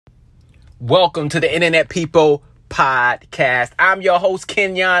Welcome to the Internet People Podcast. I'm your host,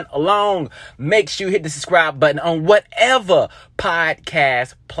 Kenyon Long. Make sure you hit the subscribe button on whatever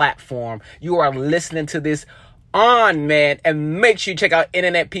podcast platform you are listening to this on, man. And make sure you check out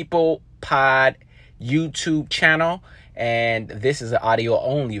Internet People Pod YouTube channel. And this is an audio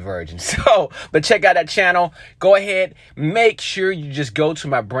only version. But check out that channel. Go ahead. Make sure you just go to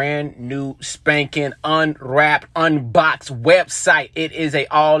my brand new spanking unwrapped, unboxed website. It is a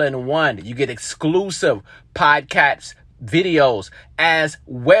all-in-one. You get exclusive podcasts, videos, as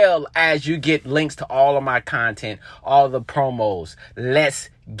well as you get links to all of my content, all the promos. Let's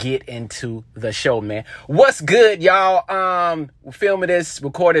get into the show, man. What's good, y'all? We're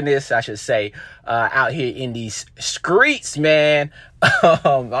recording this, I should say, out here in these streets, man.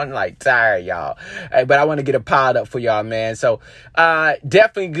 I'm like tired, y'all. Hey, but I want to get it piled up for y'all, man. So,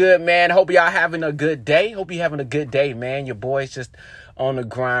 definitely good, man. Hope y'all having a good day. Hope you're having a good day, man. Your boy's just on the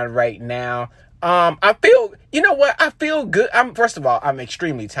grind right now. I feel good. First of all, I'm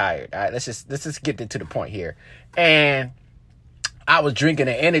extremely tired. All right, let's just get to the point here. And I was drinking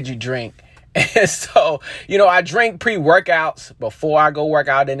an energy drink. And so, I drink pre-workouts before I go work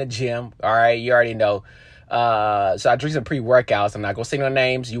out in the gym. All right. You already know. So I drink some pre-workouts. I'm not going to say no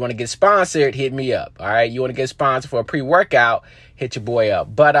names. You want to get sponsored, hit me up. All right. You want to get sponsored for a pre-workout, hit your boy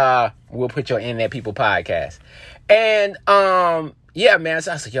up. But, we'll put your Internet People Podcast. And, yeah, man.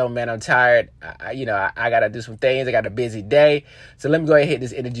 So I was like, yo, man, I'm tired. I got to do some things. I got a busy day. So let me go ahead and hit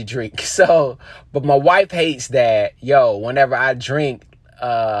this energy drink. But my wife hates that, whenever I drink,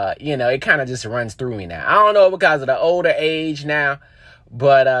 it kind of just runs through me now. I don't know because of the older age now.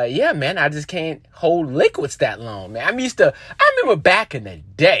 But, yeah, man, I just can't hold liquids that long, man. I remember back in the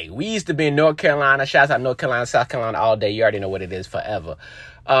day, we used to be in North Carolina. Shouts out North Carolina, South Carolina all day. You already know what it is forever.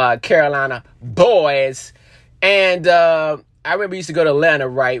 Carolina boys. And, I remember we used to go to Atlanta,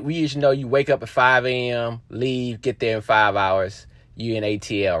 right? We used to know you wake up at 5 a.m., leave, get there in 5 hours. You in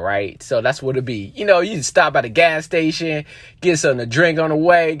ATL, right? So that's what it'd be. You stop at a gas station, get something to drink on the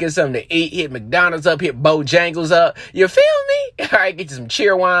way, get something to eat, hit McDonald's up, hit Bojangles up. You feel me? All right, get you some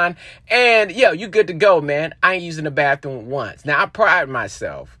cheer wine. And, you good to go, man. I ain't using the bathroom once. Now, I pride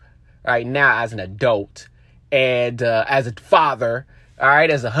myself right now as an adult and as a father, all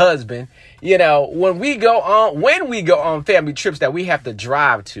right, as a husband, when we go on family trips that we have to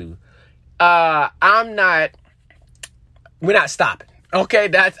drive to, we're not stopping.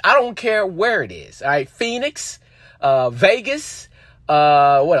 Okay. I don't care where it is. All right. Phoenix, Vegas,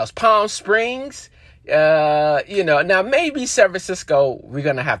 what else? Palm Springs, now maybe San Francisco, we're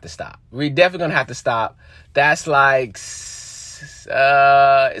going to have to stop. We're definitely going to have to stop. That's like, it's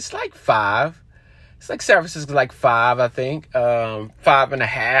like 5. It's like San Francisco, like 5, I think.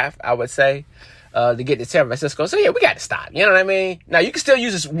 5.5, I would say, to get to San Francisco. So, yeah, we got to stop. You know what I mean? Now, you can still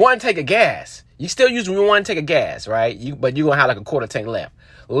use this one tank of gas. You still use one tank of gas, right? But you're going to have like a quarter tank left.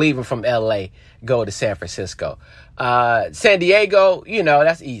 Leaving from L.A., go to San Francisco. San Diego,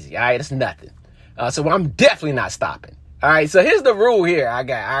 that's easy, all right? That's nothing. So I'm definitely not stopping. All right? So here's the rule here I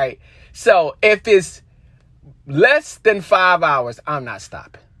got, all right? So if it's less than 5 hours, I'm not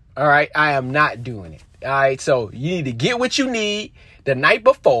stopping. All right. I am not doing it. All right. So you need to get what you need the night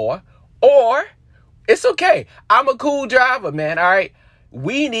before, or it's okay. I'm a cool driver, man. All right.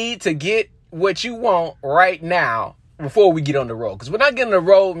 We need to get what you want right now before we get on the road. Because when I get on the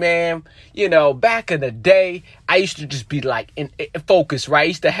road, man, back in the day, I used to just be like in focus, right? We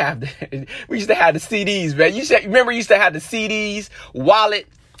used to have the CDs, man. Remember, you used to have the CDs wallet.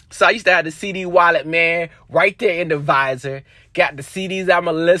 So I used to have the CD wallet, man, right there in the visor. Got the CDs I'm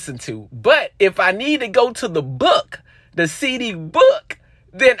going to listen to. But if I need to go to the book, the CD book,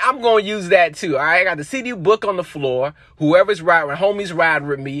 then I'm going to use that too. All right. I got the CD book on the floor. Whoever's riding, when homie's riding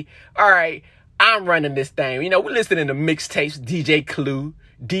with me. All right. I'm running this thing. We're listening to mixtapes, DJ Clue,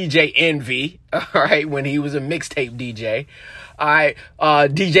 DJ Envy. All right. When he was a mixtape DJ. All right.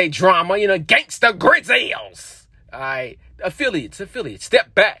 DJ Drama, Gangsta Grizzles. All right. Affiliates.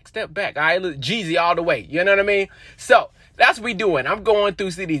 Step back. All right. Look, Jeezy all the way. You know what I mean? So that's what we doing. I'm going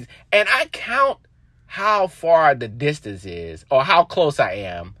through CDs and I count how far the distance is or how close I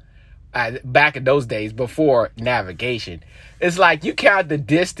am back in those days before navigation. It's like you count the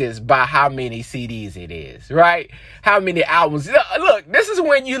distance by how many CDs it is, right? How many albums. Look, this is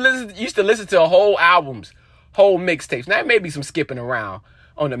when you used to listen to whole albums, whole mixtapes. Now, maybe some skipping around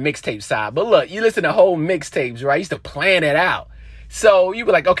on the mixtape side. But look, you listen to whole mixtapes, right? You used to plan it out. So you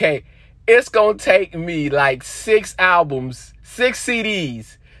be like, okay, it's going to take me like 6 albums, 6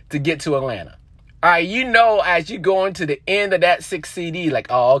 CDs to get to Atlanta. All right, as you go into the end of that 6 CD, like,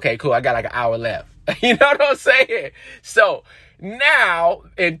 oh, okay, cool. I got like an hour left. You know what I'm saying? So Now,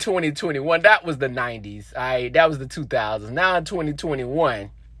 in 2021, that was the 90s. All right, that was the 2000s. Now in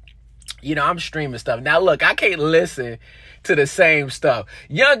 2021, I'm streaming stuff. Now, look, I can't listen to the same stuff.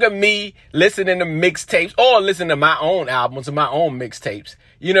 Younger me listening to mixtapes or listening to my own albums or my own mixtapes.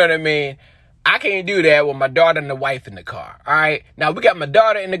 You know what I mean? I can't do that with my daughter and the wife in the car. All right. Now we got my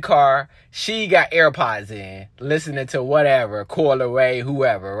daughter in the car. She got AirPods in, listening to whatever, Coil Ray,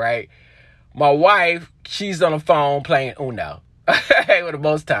 whoever, right? My wife, she's on the phone playing Uno for the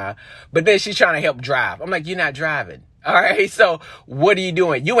most time. But then she's trying to help drive. I'm like, you're not driving. All right. So what are you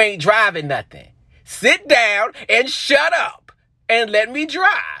doing? You ain't driving nothing. Sit down and shut up and let me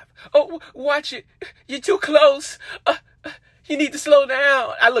drive. Oh, watch it. You're too close. You need to slow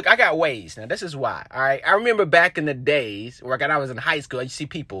down. I got Waze. Now, this is why. All right. I remember back in the days when I was in high school, you see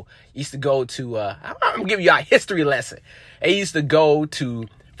people used to go to, I'm going to give you a history lesson. They used to go to,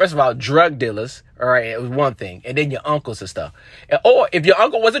 first of all, drug dealers. All right. It was one thing. And then your uncles and stuff. Or if your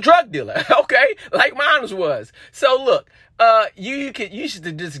uncle was a drug dealer. Okay. Like mine was. So look, you used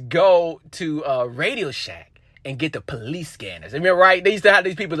to just go to Radio Shack and get the police scanners. I mean, right? They used to have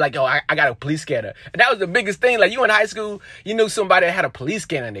these people like, oh, I got a police scanner. And that was the biggest thing. Like, you in high school, you knew somebody that had a police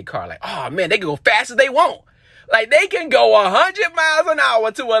scanner in their car. Like, oh, man, they can go fast as they want. Like, they can go 100 miles an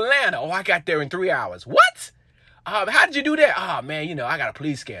hour to Atlanta. Oh, I got there in 3 hours. What? How did you do that? Oh, man, I got a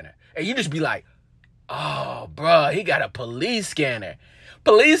police scanner. And you just be like, oh, bro, he got a police scanner.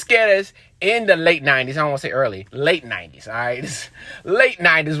 Police scanners in the late 90s, I don't want to say early, late 90s, all right? Late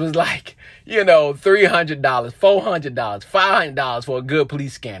 90s was like, $300, $400, $500 for a good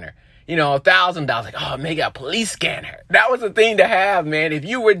police scanner. $1,000, like, oh, man, you got a police scanner. That was the thing to have, man. If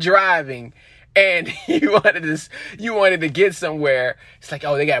you were driving and you wanted to get somewhere, it's like,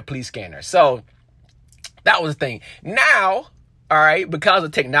 oh, they got a police scanner. So that was the thing. Now, all right, because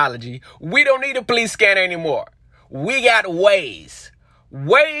of technology, we don't need a police scanner anymore. We got Waze.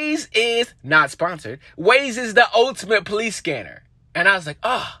 Waze is not sponsored. Waze is the ultimate police scanner. And I was like,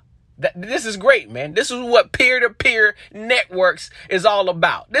 this is great, man. This is what peer-to-peer networks is all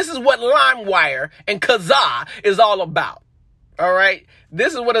about. This is what LimeWire and Kazaa is all about. All right.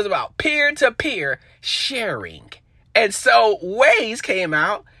 This is what it's about. Peer-to-peer sharing. And so Waze came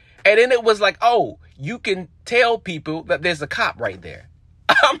out and then it was like, oh, you can tell people that there's a cop right there.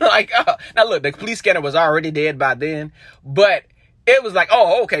 I'm like, oh, now look, the police scanner was already dead by then, but it was like,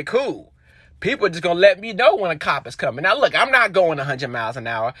 oh, okay, cool. People are just going to let me know when a cop is coming. Now, look, I'm not going 100 miles an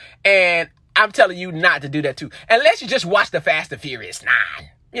hour, and I'm telling you not to do that, too. Unless you just watch the Fast and Furious 9.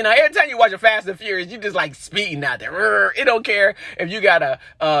 Every time you watch a Fast and Furious, you just like speeding out there. It don't care if you got a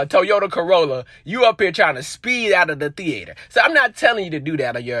Toyota Corolla. You up here trying to speed out of the theater. So I'm not telling you to do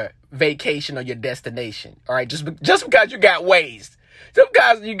that on your vacation or your destination. All right, just because you got Waze. Just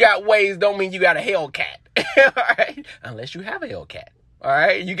because you got Waze don't mean you got a Hellcat. All right, unless you have a Hellcat. All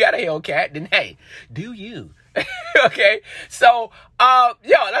right, you got a Hellcat, then hey, do you? Okay, so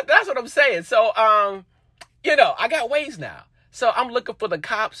that's what I'm saying. So I got Waze now. So I'm looking for the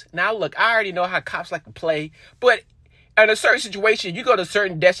cops. Now, look, I already know how cops like to play. But in a certain situation, you go to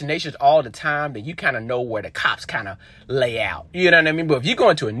certain destinations all the time, then you kind of know where the cops kind of lay out. You know what I mean? But if you're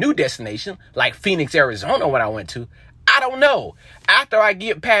going to a new destination, like Phoenix, Arizona, when I went to, I don't know. After I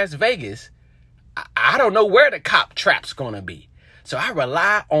get past Vegas, I don't know where the cop trap's going to be. So I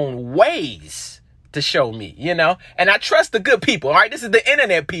rely on Waze to show me, And I trust the good people, all right? This is the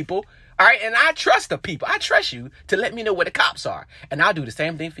internet people. All right, and I trust the people. I trust you to let me know where the cops are. And I'll do the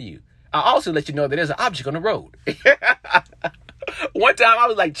same thing for you. I'll also let you know that there's an object on the road. One time I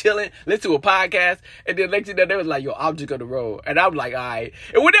was like chilling, listening to a podcast, and then next thing you know, there was like, object on the road. And I'm like, all right.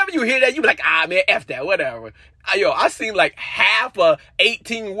 And whenever you hear that, you be like, man, F that, whatever. I seen like half a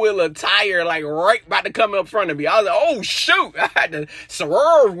 18-wheeler tire like right about to come up in front of me. I was like, oh, shoot. I had to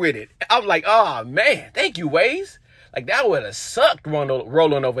swerve with it. I'm like, oh, man, thank you, Waze. Like, that would have sucked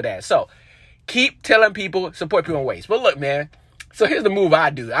rolling over that. So, keep telling people, support people on Waze. But look, man, so here's the move I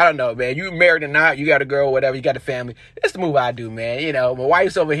do. I don't know, man. You married or not, you got a girl, whatever, you got a family. This is the move I do, man. My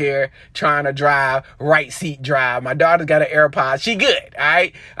wife's over here trying to drive, right seat drive. My daughter's got an AirPod. She good, all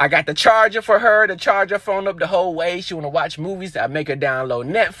right? I got the charger for her to charge her phone up the whole way. She want to watch movies. I make her download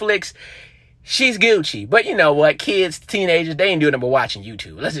Netflix. She's Gucci. But you know what? Kids, teenagers, they ain't doing nothing but watching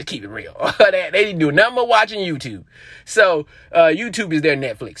YouTube. Let's just keep it real. They ain't doing nothing but watching YouTube. So, YouTube is their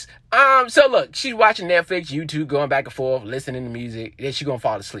Netflix. So look, she's watching Netflix, YouTube, going back and forth, listening to music. Then she's gonna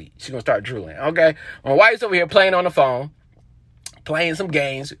fall asleep. She's gonna start drooling, okay? My wife's over here playing on the phone, playing some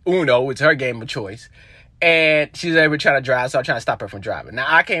games. Uno, it's her game of choice. And she's able to try to drive, so I'm trying to stop her from driving. Now,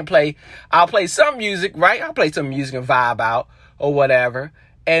 I can't play. I'll play some music, right? I'll play some music and vibe out or whatever.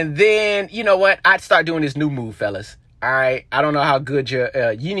 And then, you know what? I'd start doing this new move, fellas. All right. I don't know how good you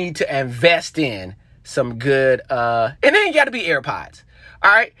need to invest in some good, and then you got to be AirPods.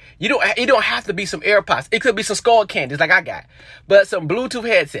 All right. You don't have to be some AirPods. It could be some Skull Candies like I got, but some Bluetooth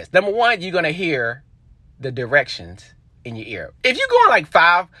headsets. Number one, you're going to hear the directions in your ear. If you're going like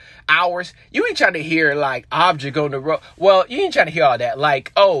 5 hours, you ain't trying to hear like object on the road. Well, you ain't trying to hear all that.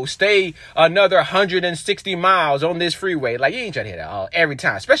 Like, oh, stay another 160 miles on this freeway. Like, you ain't trying to hear that all every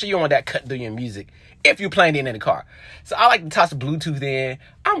time, especially you want that cut through your music if you're playing it in the car. So I like to toss the Bluetooth in.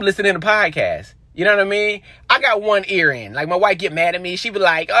 I'm listening to podcasts. You know what I mean? I got one ear in. Like, my wife get mad at me. She be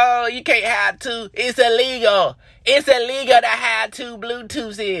like, oh, you can't have two. It's illegal. It's illegal to have two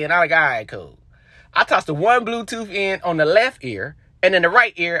Bluetooths in. I'm like, all right, cool. I tossed the one Bluetooth in on the left ear, and in the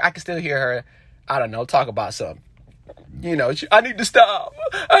right ear, I can still hear her, I don't know, talk about something. You know, I need to stop.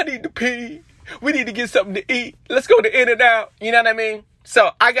 I need to pee. We need to get something to eat. Let's go to In-N-Out. You know what I mean?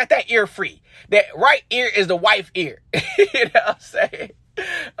 So I got that ear free. That right ear is the wife ear. You know what I'm saying?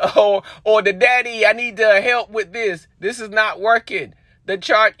 Or the daddy, I need to help with this. This is not working. The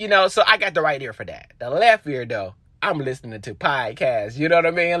chart, you know, so I got the right ear for that. The left ear, though, I'm listening to podcasts. You know what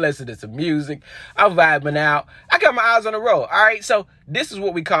I mean? I'm listening to some music. I'm vibing out. I got my eyes on the road. All right. So this is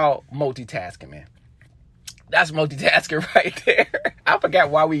what we call multitasking, man. That's multitasking right there. I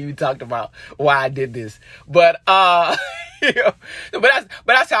forgot why we even talked about why I did this. But you know, but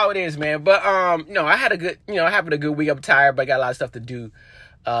that's how it is, man. But no, I had a good, you know, having a good week. I'm tired, but I got a lot of stuff to do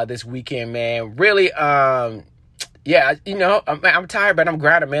this weekend, man. Really, yeah, you know, I'm tired, but I'm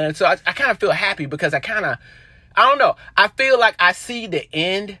grinding, man. So I kind of feel happy because I don't know. I feel like I see the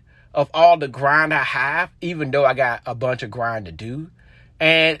end of all the grind I have, even though I got a bunch of grind to do.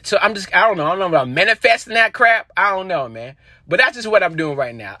 And so I don't know if I'm manifesting that crap. I don't know, man. But that's just what I'm doing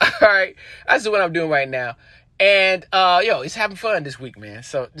right now. All right. That's just what I'm doing right now. And, it's having fun this week, man.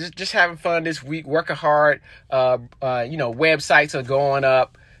 So just having fun this week, working hard. Websites are going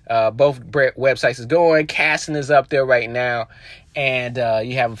up. Both websites is going. Casting is up there right now. And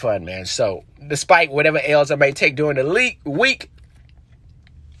you having fun, man. So despite whatever L's I may take during the week,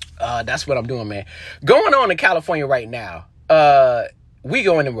 that's what I'm doing, man. Going on in California right now, we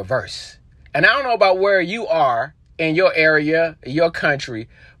going in reverse. And I don't know about where you are in your area, your country,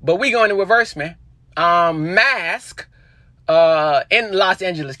 but we going in reverse, man. Mask in Los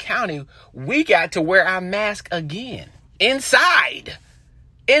Angeles County, we got to wear our mask again. Inside,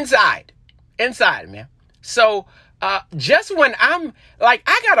 man. So just when I'm like,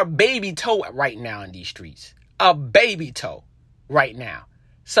 I got a baby toe right now in these streets. A baby toe right now.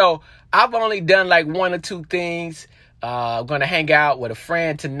 So I've only done like one or two things. I'm going to hang out with a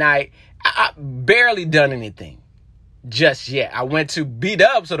friend tonight. I barely done anything just yet. I went to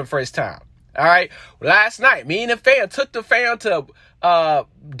B-Dubs for the first time. All right. Last night, me and the fam took the fam to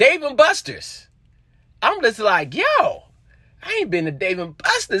Dave & Buster's. I'm just like, yo, I ain't been to Dave &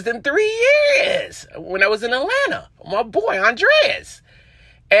 Buster's in 3 years when I was in Atlanta. My boy, Andres.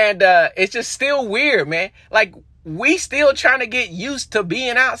 And it's just still weird, man. Like, we still trying to get used to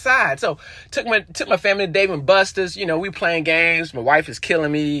being outside. So took my family to Dave & Buster's. You know, we playing games. My wife is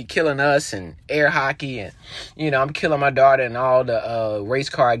killing us in air hockey. And, you know, I'm killing my daughter in all the race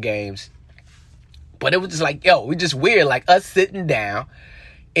car games. But it was just like, yo, we just weird. Like us sitting down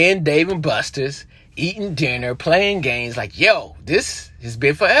in Dave & Buster's, eating dinner, playing games. Like, yo, this has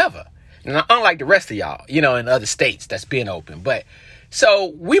been forever. And unlike the rest of y'all, you know, in other states that's been open. But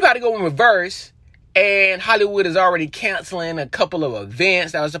so we about to go in reverse. And Hollywood is already canceling a couple of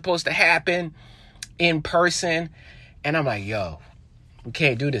events that were supposed to happen in person. And I'm like, yo, we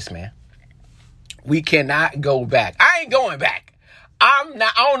can't do this, man. We cannot go back. I ain't going back. I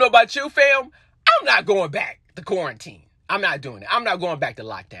don't know about you, fam. I'm not going back to quarantine. I'm not doing it. I'm not going back to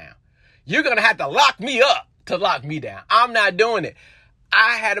lockdown. You're going to have to lock me up to lock me down. I'm not doing it.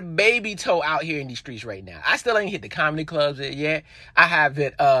 I had a baby toe out here in these streets right now. I still ain't hit the comedy clubs yet. I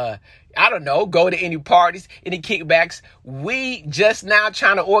haven't, I don't know, go to any parties, any kickbacks. We just now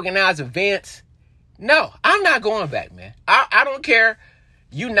trying to organize events. No, I'm not going back, man. I don't care.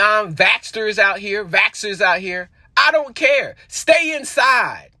 You non-vaxxers out here, I don't care. Stay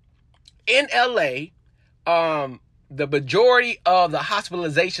inside. In LA, the majority of the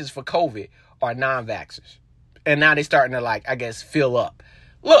hospitalizations for COVID are non-vaxxers. And now they're starting to, like, I guess, fill up.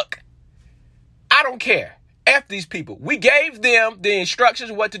 Look, I don't care. F these people. We gave them the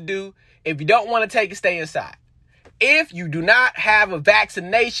instructions what to do. If you don't want to take it, stay inside. If you do not have a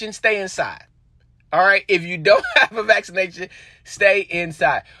vaccination, stay inside. All right? If you don't have a vaccination, stay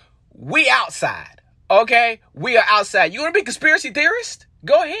inside. We outside. Okay? We are outside. You want to be a conspiracy theorist?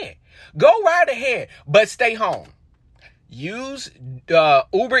 Go ahead. Go right ahead. But stay home. Use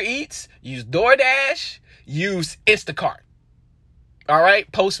Uber Eats. Use DoorDash. use Instacart. All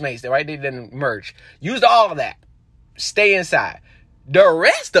right, Postmates, right? They didn't merge. Use all of that. Stay inside. The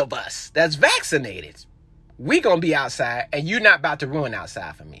rest of us that's vaccinated, we gonna be outside, and you're not about to ruin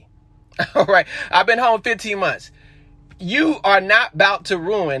outside for me. All right, I've been home 15 months. You are not about to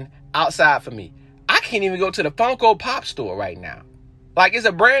ruin outside for me. I can't even go to the Funko Pop store right now. Like, it's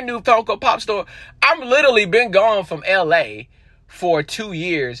a brand new Funko Pop store. I'm literally been gone from LA for 2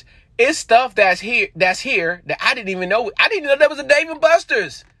 years. It's stuff that's here that I didn't even know. I didn't know there was a Dave &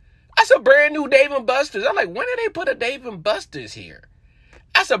 Buster's. That's a brand new Dave & Buster's. I'm like, when did they put a Dave & Buster's here?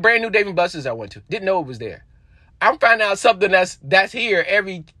 That's a brand new Dave & Buster's I went to. Didn't know it was there. I'm finding out something that's here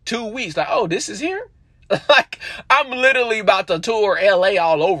every 2 weeks. Like, oh, this is here? Like, I'm literally about to tour LA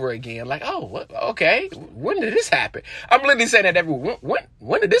all over again. Like, oh, okay. When did this happen? I'm literally saying that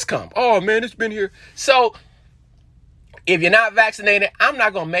when did this come? Oh, man, it's been here. So, if you're not vaccinated, I'm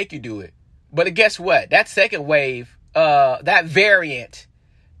not going to make you do it. But guess what? That second wave, that variant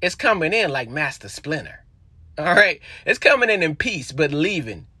is coming in like Master Splinter. All right? It's coming in peace, but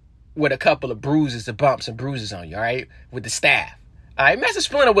leaving with a couple of bruises, the bumps and bruises on you, all right? With the staff. All right? Master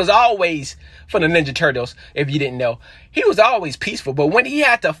Splinter was always, for the Ninja Turtles, if you didn't know, he was always peaceful. But when he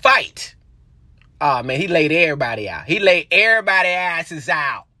had to fight, oh, man, he laid everybody out. He laid everybody's asses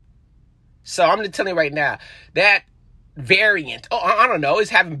out. So I'm just telling you right now, that variant, I don't know, is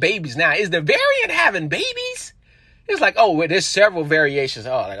having babies now. Is the variant having babies? It's like, oh, well, there's several variations.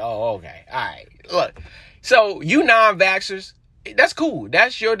 Oh, like, oh, okay. All right. Look, so you non-vaxxers, that's cool.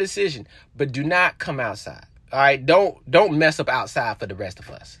 That's your decision. But do not come outside. All right. Don't mess up outside for the rest of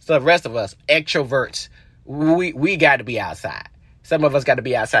us. So the rest of us, extroverts, we got to be outside. Some of us got to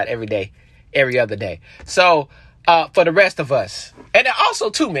be outside every day, every other day. So for the rest of us, and also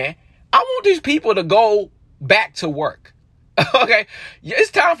too, man, I want these people to go back to work. Okay.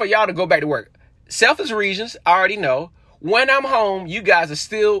 It's time for y'all to go back to work. Selfish reasons, I already know. When I'm home, you guys are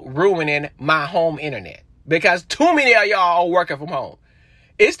still ruining my home internet because too many of y'all are working from home.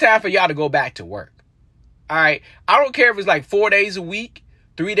 It's time for y'all to go back to work. All right. I don't care if it's like 4 days a week,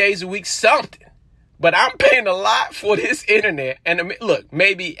 3 days a week, something. But I'm paying a lot for this internet. And look,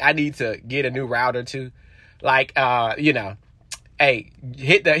 maybe I need to get a new router too. Like, hey,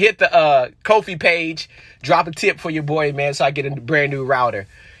 hit the Ko-fi page, drop a tip for your boy, man, so I get a brand new router.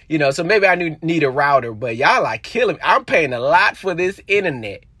 So maybe I need a router, but y'all are killing me. I'm paying a lot for this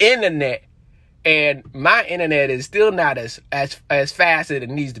internet, and my internet is still not as fast as it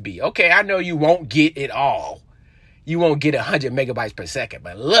needs to be. Okay, I know you won't get it all. You won't get 100 megabytes per second,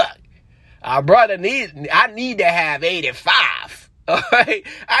 but look, I need to have 85. All right,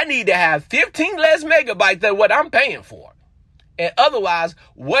 I need to have 15 less megabytes than what I'm paying for. And otherwise,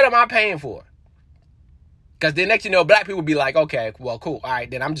 what am I paying for? Because then next black people be like, okay, well, cool. All right,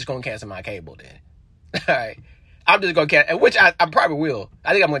 then I'm just going to cancel my cable then. All right. I'm just going to cancel, which I probably will.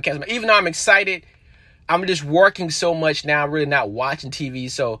 I think I'm going to cancel. Even though I'm excited, I'm just working so much now. I'm really not watching TV,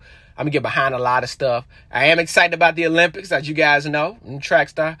 so I'm going to get behind a lot of stuff. I am excited about the Olympics, as you guys know. I'm a track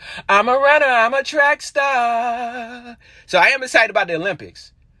star. I'm a runner. I'm a track star. So I am excited about the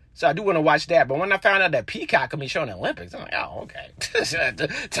Olympics. So I do want to watch that. But when I found out that Peacock could be showing the Olympics, I'm like, oh, okay.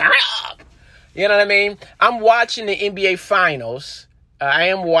 Turn up. You know what I mean? I'm watching the NBA Finals. I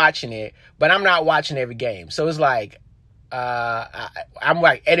am watching it, but I'm not watching every game. So it's like, I'm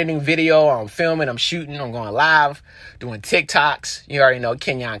like editing video, I'm filming, I'm shooting, I'm going live, doing TikToks. You already know,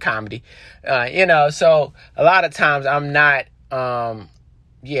 Kenyon comedy. So a lot of times I'm not watching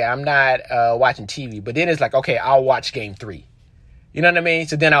TV. But then it's like, okay, I'll watch game 3. You know what I mean?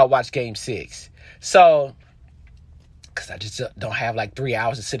 So then I'll watch game 6. So, because I just don't have like 3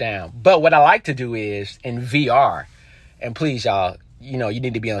 hours to sit down. But what I like to do is in VR, and please, y'all, you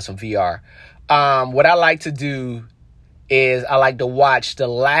need to be on some VR. What I like to do is I like to watch the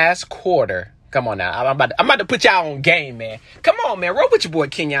last quarter. Come on now. I'm about to put y'all on game, man. Come on, man. Roll with your boy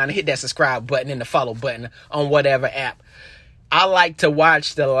Kenyon and hit that subscribe button and the follow button on whatever app. I like to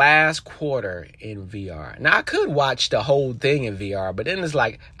watch the last quarter in VR. Now, I could watch the whole thing in VR, but then it's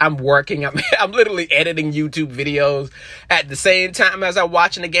like I'm working. I'm literally editing YouTube videos at the same time as I'm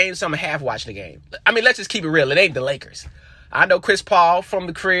watching the game, so I'm half watching the game. I mean, let's just keep it real. It ain't the Lakers. I know Chris Paul from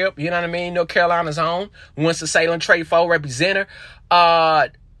the crib, you know what I mean? North Carolina's own. Winston-Salem, Trey Foe, representer.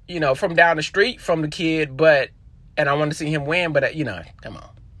 From down the street from the kid, and I want to see him win, but, come on.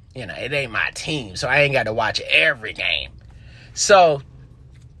 It ain't my team, so I ain't got to watch every game. So,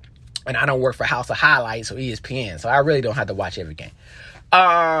 and I don't work for House of Highlights or ESPN, so I really don't have to watch every game.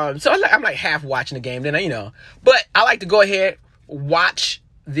 So I'm like half watching the game, then, but I like to go ahead, watch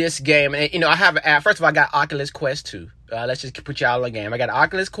this game. And, I have an app. First of all, I got Oculus Quest 2. Let's just put y'all on the game. I got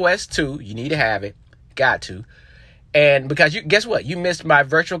Oculus Quest 2. You need to have it. Got to. And because guess what? You missed my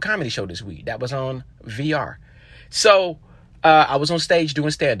virtual comedy show this week. That was on VR. So I was on stage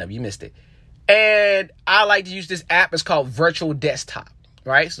doing stand-up. You missed it. And I like to use this app. It's called Virtual Desktop,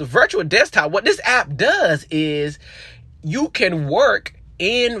 right? So Virtual Desktop, what this app does is you can work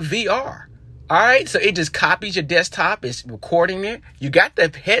in VR. All right. So it just copies your desktop. It's recording it. You got the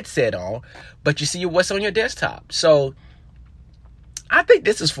headset on, but you see what's on your desktop. So I think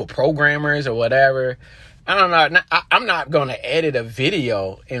this is for programmers or whatever. I don't know. I'm not going to edit a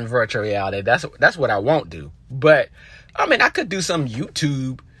video in virtual reality. That's what I won't do. But I mean, I could do some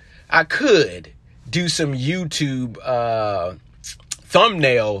YouTube. I could do some YouTube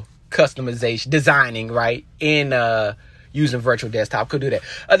thumbnail customization, designing, right? In using virtual desktop. Could do that.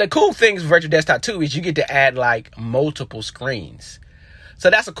 The cool thing with virtual desktop too is you get to add like multiple screens. So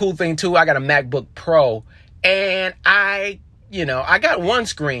that's a cool thing too. I got a MacBook Pro and I got one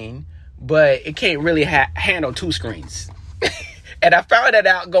screen, but it can't really handle two screens. And I found that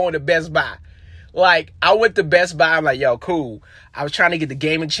out going to Best Buy. Like, I went to Best Buy. I'm like, yo, cool. I was trying to get the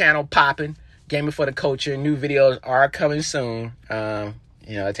gaming channel popping. Gaming for the Culture. New videos are coming soon.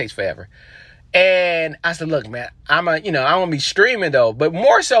 It takes forever. And I said, look, man, I want to be streaming, though. But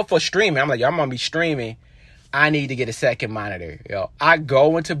more so for streaming. I'm like, yo, I'm going to be streaming. I need to get a second monitor. I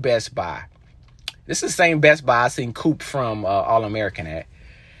go into Best Buy. This is the same Best Buy I seen Coop from All American at.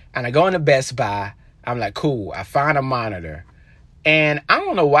 And I go into Best Buy. I'm like, cool. I find a monitor. And I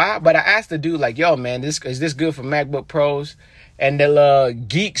don't know why, but I asked the dude, like, yo, man, is this good for MacBook Pros? And the little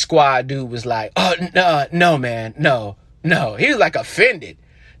Geek Squad dude was like, oh, no, man, no. He was like offended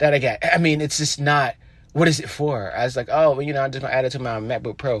that I got. I mean, it's just not, what is it for? I was like, oh, well, I'm just going to add it to my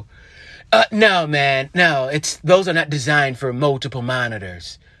MacBook Pro. No, man, no, those are not designed for multiple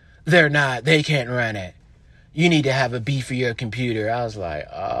monitors. They're not. They can't run it. You need to have a beefier computer. I was like,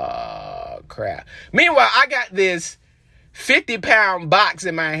 oh, crap. Meanwhile, I got this 50-pound box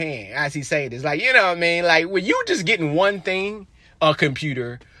in my hand as he saying this. Like, you know what I mean? Like, when you just getting one thing, a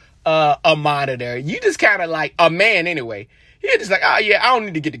computer, a monitor, you just kind of like, a man anyway. You're just like, oh, yeah, I don't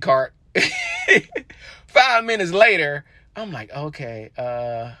need to get the cart. 5 minutes later, I'm like, okay,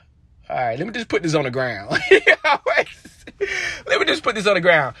 all right, let me just put this on the ground. Let me just put this on the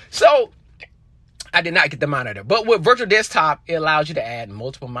ground. So I did not get the monitor. But with Virtual Desktop, it allows you to add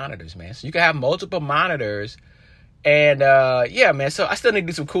multiple monitors, man. So you can have multiple monitors. And yeah, man. So I still need to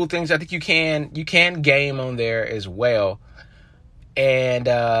do some cool things. I think you can game on there as well. And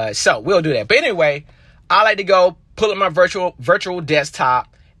so we'll do that. But anyway, I like to go pull up my virtual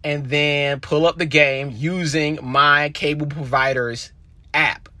desktop and then pull up the game using my cable provider's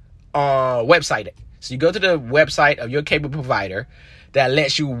app website. So you go to the website of your cable provider that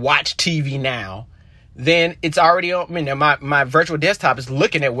lets you watch TV now. Then it's already on. I mean, my virtual desktop is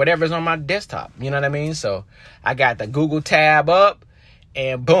looking at whatever's on my desktop. You know what I mean? So I got the Google tab up,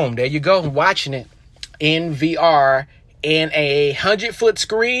 and boom, there you go, watching it in VR in a 100-foot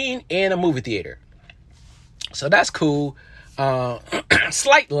screen in a movie theater. So that's cool.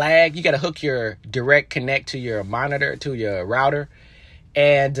 Slight lag. You got to hook your direct connect to your monitor, to your router.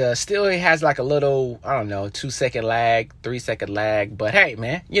 And still it has like a little, 2-second lag, 3-second lag. But hey,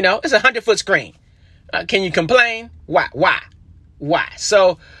 man, it's a 100-foot screen. Can you complain? Why?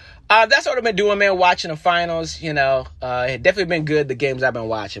 So that's what I've been doing, man, watching the finals. It definitely been good, the games I've been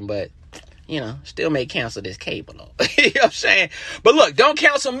watching. But, still may cancel this cable, though. You know what I'm saying? But look, don't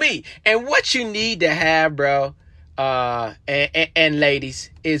cancel me. And what you need to have, bro, and ladies,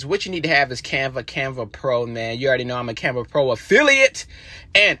 is what you need to have is Canva Pro, man. You already know I'm a Canva Pro affiliate,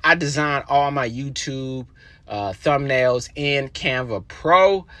 and I design all my YouTube thumbnails in Canva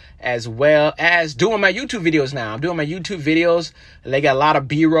Pro, as well as doing my YouTube videos now. I'm doing my YouTube videos. They got a lot of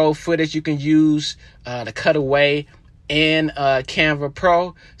B-roll footage you can use to cut away in Canva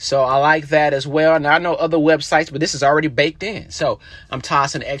Pro. So I like that as well. Now I know other websites, but this is already baked in. So I'm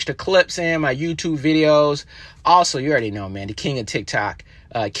tossing extra clips in my YouTube videos. Also, you already know, man, the king of TikTok,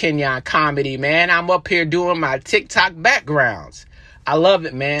 Kenyon Comedy, man. I'm up here doing my TikTok backgrounds. I love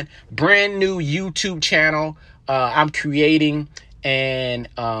it, man. Brand new YouTube channel I'm creating. And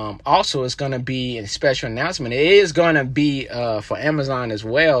also it's going to be a special announcement. It is going to be for Amazon as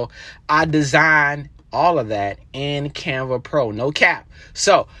well. I designed all of that in Canva Pro. No cap.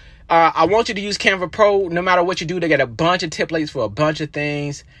 So I want you to use Canva Pro no matter what you do. They got a bunch of templates for a bunch of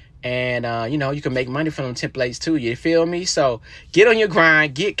things. And, you can make money from them templates too. You feel me? So get on your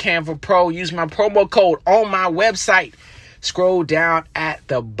grind. Get Canva Pro. Use my promo code on my website. Scroll down at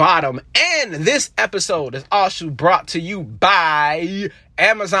the bottom. And this episode is also brought to you by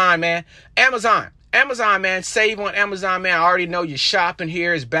Amazon, man. Amazon. Amazon, man, save on Amazon, man. I already know you're shopping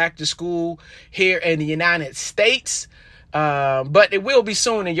here. It's back to school here in the United States. But it will be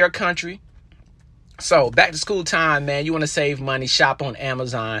soon in your country. So back to school time, man. You want to save money, shop on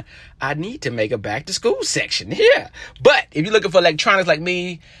Amazon. I need to make a back to school section. Yeah. But if you're looking for electronics like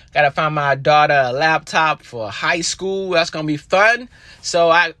me, got to find my daughter a laptop for high school. That's going to be fun.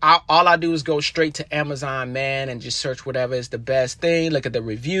 So all I do is go straight to Amazon, man, and just search whatever is the best thing. Look at the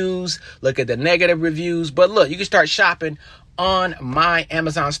reviews, look at the negative reviews. But look, you can start shopping on my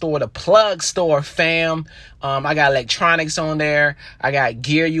Amazon store, the Plug Store, fam. I got electronics on there. I got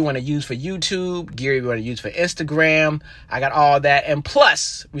gear you want to use for YouTube, gear you want to use for Instagram. I got all that. And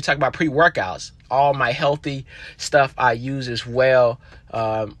plus, we talk about pre-workouts. All my healthy stuff I use as well.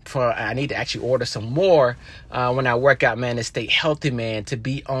 I need to actually order some more when I work out, man, to stay healthy, man, to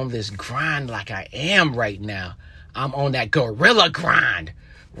be on this grind like I am right now. I'm on that gorilla grind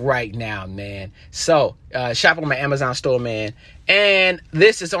right now, man. So shop on my Amazon store, man. And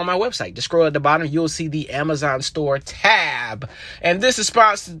this is on my website. Just scroll at the bottom, you'll see the Amazon store tab. And this is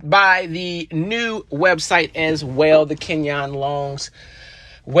sponsored by the new website as well, the Kenyon Longs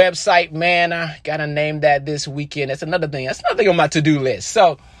website, man. I gotta name that this weekend. That's another thing on my to-do list.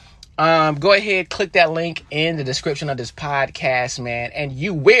 So go ahead, click that link in the description of this podcast, man, and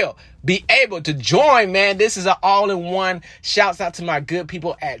you will be able to join, man. This is an all-in-one. Shouts out to my good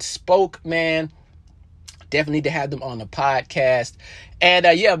people at Spoke, man. Definitely need to have them on the podcast. And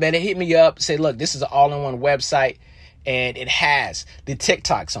yeah, man, they hit me up, say, look, this is an all-in-one website. And it has the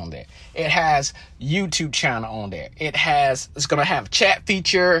TikToks on there. It has YouTube channel on there. It's going to have chat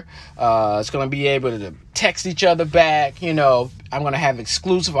feature. It's going to be able to text each other back. You know, I'm going to have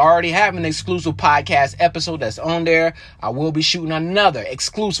exclusive. I already have an exclusive podcast episode that's on there. I will be shooting another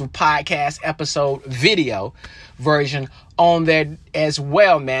exclusive podcast episode video version on there as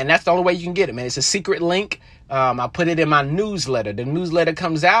well, man. That's the only way you can get it, man. It's a secret link. I put it in my newsletter. The newsletter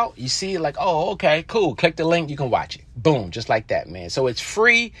comes out. You see it like, oh, okay, cool. Click the link. You can watch it. Boom. Just like that, man. So it's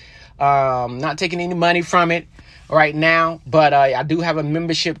free. Not taking any money from it right now. But I do have a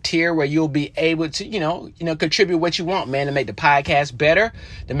membership tier where you'll be able to, you know, contribute what you want, man, to make the podcast better,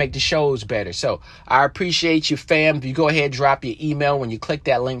 to make the shows better. So I appreciate you, fam. If you go ahead, drop your email when you click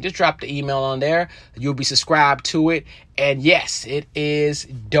that link. Just drop the email on there. You'll be subscribed to it. And yes, it is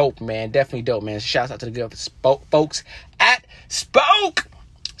dope, man. Definitely dope, man. Shouts out to the good folks at Spoke.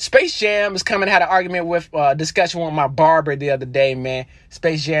 Space Jam is coming. I had an argument with, discussion with my barber the other day, man.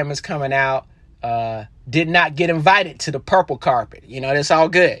 Space Jam is coming out. Did not get invited to the purple carpet. You know, that's all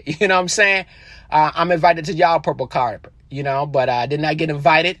good. You know what I'm saying? I'm invited to y'all purple carpet, you know, but I did not get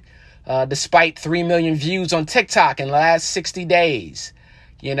invited, despite 3 million views on TikTok in the last 60 days.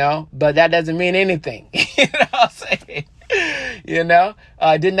 You know, but that doesn't mean anything. You know what I'm saying? You know,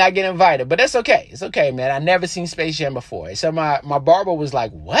 did not get invited, but that's okay. It's okay, man. I never seen Space Jam before. So my barber was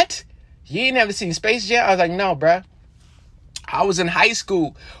like, what? You ain't never seen Space Jam? I was like, no, bruh. I was in high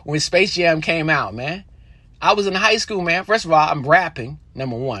school when Space Jam came out, man. I was in high school, man. First of all, I'm rapping,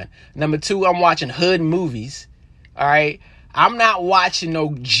 number one. Number two, I'm watching hood movies. All right. I'm not watching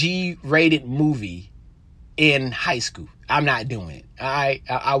no G-rated movie in high school. I'm not doing it.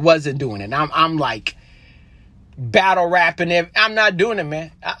 I wasn't doing it. I'm like battle rapping. I'm not doing it,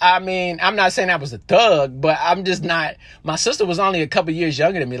 man. I mean, I'm not saying I was a thug, but I'm just not. My sister was only a couple years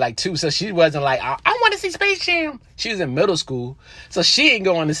younger than me, like 2. So she wasn't like, I want to see Space Jam. She was in middle school. So she ain't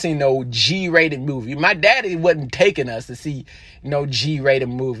going to see no G-rated movie. My daddy wasn't taking us to see no G-rated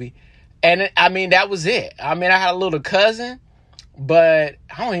movie. And I mean, that was it. I mean, I had a little cousin, but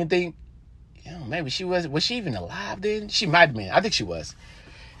I don't even think, maybe she was she even alive then? She might have been. I think she was.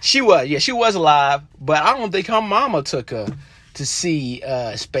 She was alive, but I don't think her mama took her to see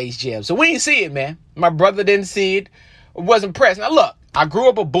Space Jam. So we didn't see it, man. My brother didn't see it. Wasn't pressed. Now look, I grew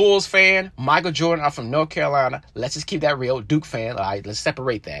up a Bulls fan. Michael Jordan, I'm from North Carolina. Let's just keep that real. Duke fan. All right, let's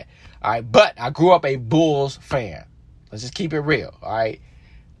separate that. All right, but I grew up a Bulls fan. Let's just keep it real. All right.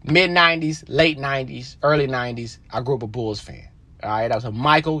 Mid-90s, late 90s, early 90s, I grew up a Bulls fan. All right, I was a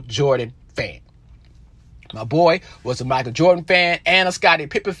Michael Jordan fan. My boy was a Michael Jordan fan and a Scottie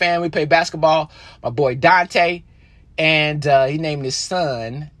Pippen fan. We played basketball. My boy Dante, and he named his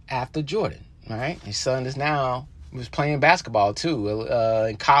son after Jordan. All right, his son was playing basketball too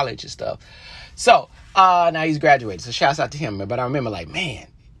in college and stuff. So now he's graduated. So shouts out to him. But I remember like, man,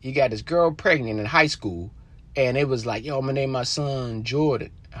 you got this girl pregnant in high school, and it was like, yo, I'm gonna name my son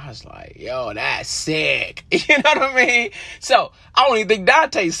Jordan. I was like, yo, that's sick. You know what I mean? So I don't even think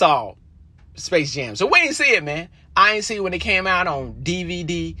Dante saw Space Jam. So we didn't see it, man. I didn't see it when it came out on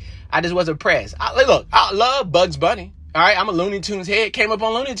DVD. I just wasn't pressed. I love Bugs Bunny. All right, I'm a Looney Tunes head. Came up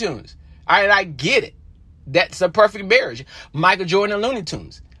on Looney Tunes. All right, I get it. That's a perfect marriage. Michael Jordan and Looney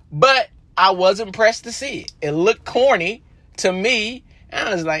Tunes. But I wasn't pressed to see it. It looked corny to me. And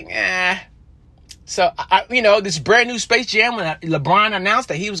I was like, So, this brand new Space Jam, when LeBron announced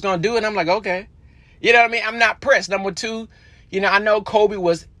that he was going to do it, I'm like, okay. You know what I mean? I'm not pressed. Number two, I know Kobe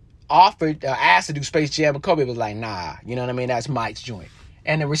was asked to do Space Jam, but Kobe was like, nah. You know what I mean? That's Mike's joint.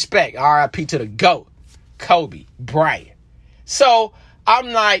 And the respect, RIP to the GOAT, Kobe Bryant. So,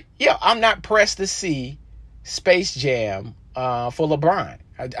 I'm like, I'm not pressed to see Space Jam for LeBron.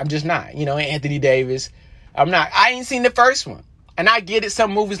 I'm just not. Anthony Davis. I ain't seen the first one. And I get it.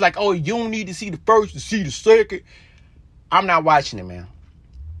 Some movies like, oh, you don't need to see the first to see the second. I'm not watching it, man.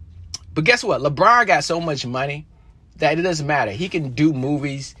 But guess what? LeBron got so much money that it doesn't matter. He can do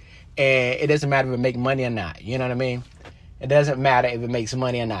movies and it doesn't matter if it makes money or not. You know what I mean? It doesn't matter if it makes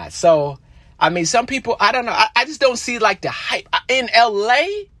money or not. So, some people, I don't know. I just don't see like the hype. In LA,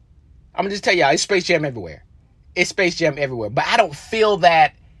 I'm going to just tell y'all, it's Space Jam everywhere. It's Space Jam everywhere. But I don't feel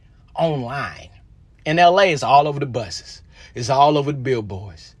that online. In LA, it's all over the buses. It's all over the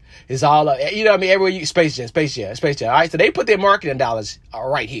billboards. It's all, everywhere you, Space Jam. All right, so they put their marketing dollars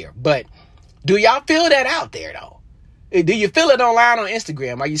right here. But do y'all feel that out there, though? Do you feel it online on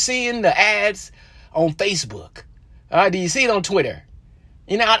Instagram? Are you seeing the ads on Facebook? Do you see it on Twitter?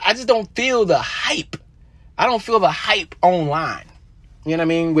 I just don't feel the hype. I don't feel the hype online. You know what I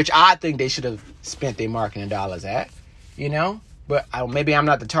mean? Which I think they should have spent their marketing dollars at, But maybe I'm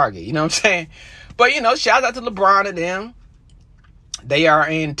not the target, you know what I'm saying? But, shout out to LeBron and them. They are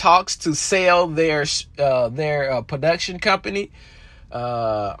in talks to sell their production company.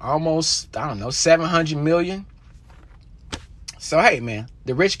 Almost, I don't know, $700 million. So, hey, man,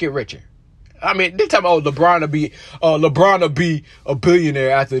 the rich get richer. They're talking about LeBron will be a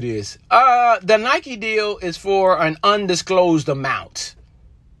billionaire after this. The Nike deal is for an undisclosed amount.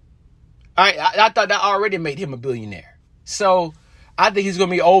 I thought that already made him a billionaire. So I think he's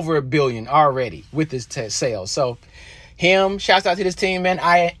going to be over $1 billion already with this sale. So shouts out to this team, man.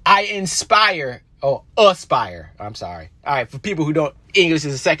 I aspire. I'm sorry. All right, for people who don't, English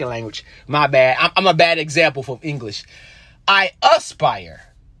is a second language. My bad. I'm a bad example for English. I aspire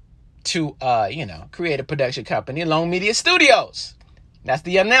to, create a production company, Long Media Studios. That's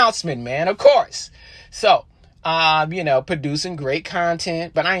the announcement, man, of course. So, producing great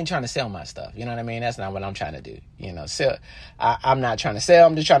content, but I ain't trying to sell my stuff. You know what I mean? That's not what I'm trying to do. I'm not trying to sell.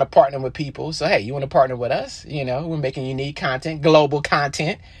 I'm just trying to partner with people. So, hey, you want to partner with us? We're making unique content, global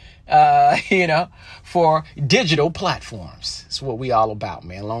content, for digital platforms. That's what we all about,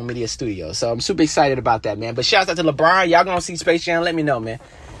 man. Long Media Studios. So I'm super excited about that, man. But shouts out to LeBron. Y'all gonna see Space Jam? Let me know, man.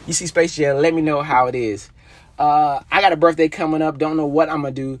 You see Space Jam? Let me know how it is. I got a birthday coming up. Don't know what I'm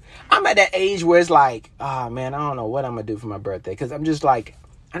going to do. I'm at that age where it's like, man, I don't know what I'm going to do for my birthday. Because I'm just there's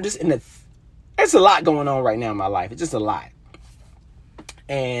a lot going on right now in my life. It's just a lot.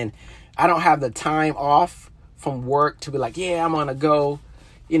 And I don't have the time off from work to be like, yeah, I'm going to go.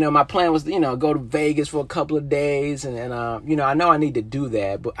 My plan was, go to Vegas for a couple of days. And I know I need to do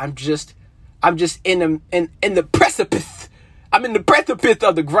that. But I'm just in the precipice. I'm in the precipice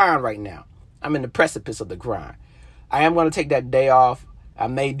of the grind right now. I'm in the precipice of the grind. I am going to take that day off. I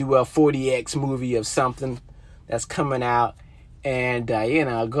may do a 40X movie of something that's coming out and,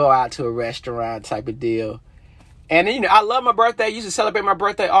 go out to a restaurant type of deal. And, I love my birthday. I used to celebrate my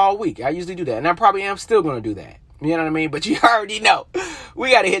birthday all week. I usually do that. And I probably am still going to do that. You know what I mean? But you already know.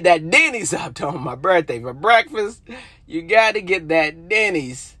 We got to hit that Denny's up on my birthday for breakfast. You got to get that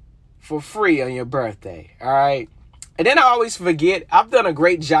Denny's for free on your birthday. All right? And then I always forget, I've done a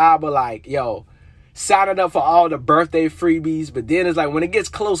great job of signing up for all the birthday freebies. But then it's like when it gets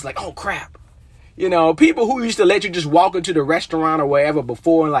close, like, oh, crap. People who used to let you just walk into the restaurant or wherever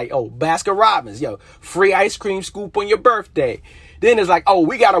before and Baskin Robbins, free ice cream scoop on your birthday. Then it's like, oh,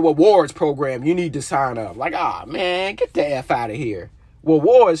 we got a rewards program. You need to sign up. Like, man, get the F out of here.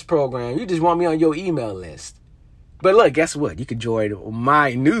 Rewards program. You just want me on your email list. But look, guess what? You can join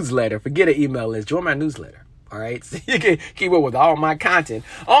my newsletter. Forget an email list. Join my newsletter. All right, so you can keep up with all my content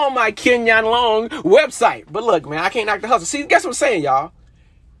on my Kenyon Long website. But look, man, I can't knock the hustle. See, guess what I'm saying, y'all?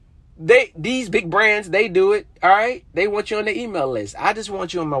 These big brands, they do it. All right, they want you on the email list. I just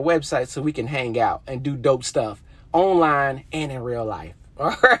want you on my website so we can hang out and do dope stuff online and in real life.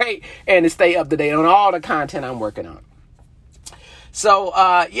 All right, and to stay up to date on all the content I'm working on. So,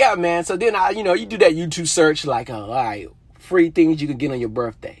 yeah, man. So then you do that YouTube search, all right. Free things you can get on your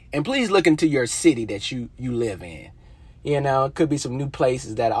birthday. And please look into your city that you live in. It could be some new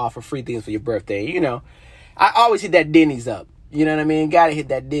places that offer free things for your birthday. I always hit that Denny's up. You know what I mean? Gotta hit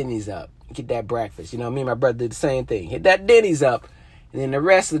that Denny's up. Get that breakfast. Me and my brother did the same thing. Hit that Denny's up And then the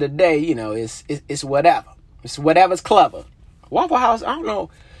rest of the day, it's whatever. It's whatever's clever. Waffle House, I don't know.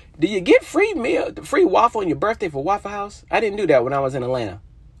 Do you get free waffle on your birthday for Waffle House? I didn't do that when I was in Atlanta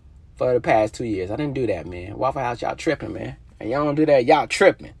for the past 2 years. I didn't do that, man. Waffle House, y'all tripping, man. And y'all don't do that, y'all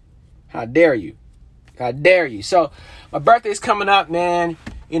tripping. How dare you? How dare you? So my birthday's coming up, man.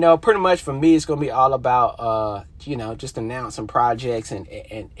 Pretty much for me, it's going to be all about, just announcing projects and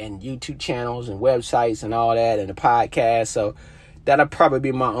YouTube channels and websites and all that and the podcast. So that'll probably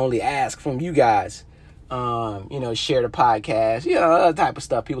be my only ask from you guys. Share the podcast, other type of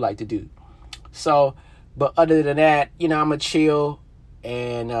stuff people like to do. So, but other than that, I'm going to chill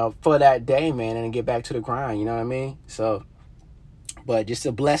and for that day, man, and get back to the grind, you know what I mean? So, but just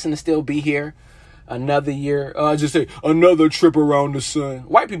a blessing to still be here. Another year, just say another trip around the sun.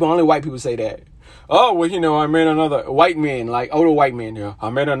 Only white people say that. Oh, well, I made another white man, like older white man. Yeah, I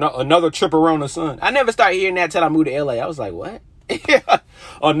made another trip around the sun. I never started hearing that till I moved to LA. I was like, what?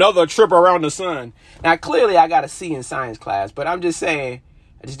 Another trip around the sun. Now, clearly, I got a C in science class, but I'm just saying,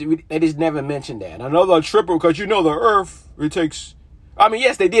 they just never mentioned that. Another trip, because the Earth, it takes.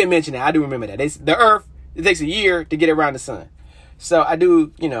 Yes, they did mention that. I do remember that. The Earth, it takes a year to get around the sun. So I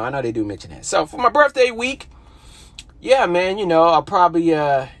do, I know they do mention that. So for my birthday week, yeah, man, I'll probably,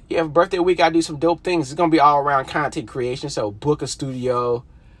 for birthday week, I do some dope things. It's going to be all around content creation. So book a studio,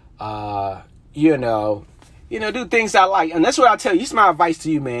 do things I like. And that's what I'll tell you. This is my advice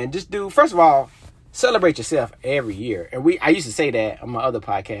to you, man. Just first of all, celebrate yourself every year. And I used to say that on my other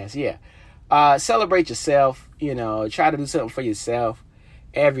podcast. Yeah. Celebrate yourself, try to do something for yourself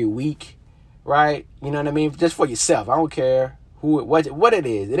every week, right? You know what I mean? Just for yourself. I don't care what it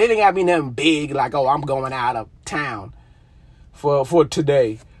is. It ain't gotta be nothing big like, oh, I'm going out of town for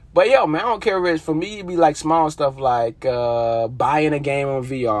today. But yo, man, I don't care if it's for me. It'd be like small stuff like buying a game on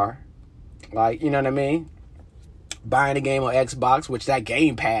VR, like, you know what I mean? Buying a game on Xbox, which that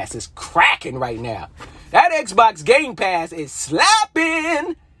Game Pass is cracking right now. That Xbox Game Pass is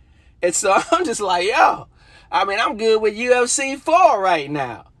slapping. And so I'm just like, yo, I'm good with UFC 4 right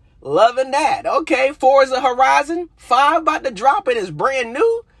now. Loving that. Okay, Forza Horizon 5 about to drop and it's brand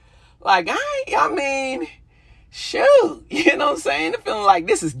new. Like, shoot. You know what I'm saying? I'm feeling like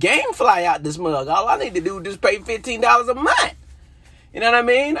this is Gamefly out this mug. All I need to do is just pay $15 a month. You know what I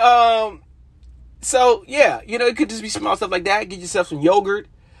mean? So, yeah, it could just be small stuff like that. Get yourself some yogurt.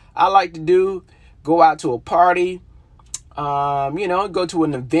 I like to go out to a party, go to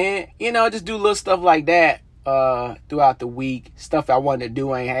an event, just do little stuff like that throughout the week. Stuff I wanted to do,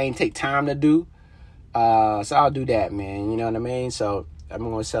 I ain't take time to do. So I'll do that, man. You know what I mean? So I'm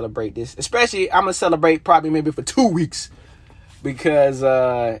going to celebrate this. Especially, I'm going to celebrate probably maybe for 2 weeks. Because,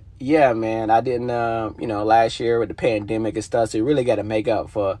 yeah, man, I didn't, last year with the pandemic and stuff, so you really got to make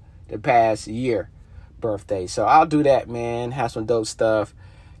up for the past year birthday. So I'll do that, man. Have some dope stuff.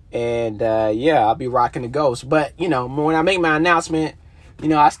 And, yeah, I'll be rocking the Ghost. But, when I make my announcement,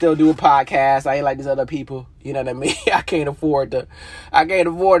 I still do a podcast. I ain't like these other people. You know what I mean? I can't afford to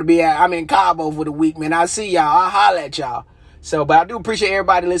be I'm in Cabo for the week, man. I'll see y'all. I'll holler at y'all. So, but I do appreciate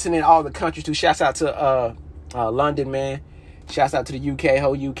everybody listening in all the countries too. Shouts out to, London, man. Shouts out to the UK,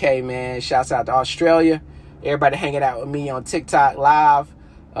 whole UK, man. Shouts out to Australia. Everybody hanging out with me on TikTok Live.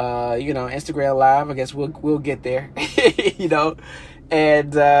 Instagram Live. I guess we'll get there.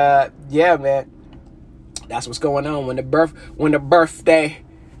 And yeah, man, that's what's going on. When the birthday,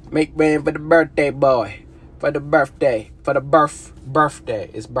 make man for the birthday boy, for the birthday,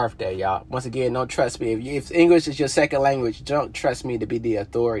 it's birthday, y'all. Once again, don't trust me. If English is your second language, don't trust me to be the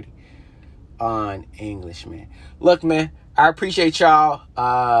authority on English, man. Look, man, I appreciate y'all.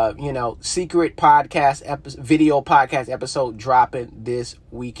 Secret podcast video podcast episode dropping this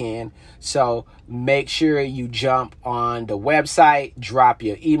weekend. So make sure you jump on the website, drop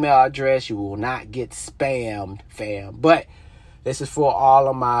your email address. You will not get spammed, fam. But this is for all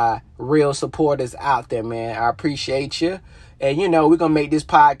of my real supporters out there, man. I appreciate you. And, we're going to make this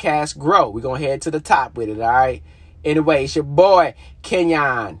podcast grow. We're going to head to the top with it, all right? Anyway, it's your boy,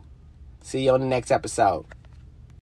 Kenyon. See you on the next episode.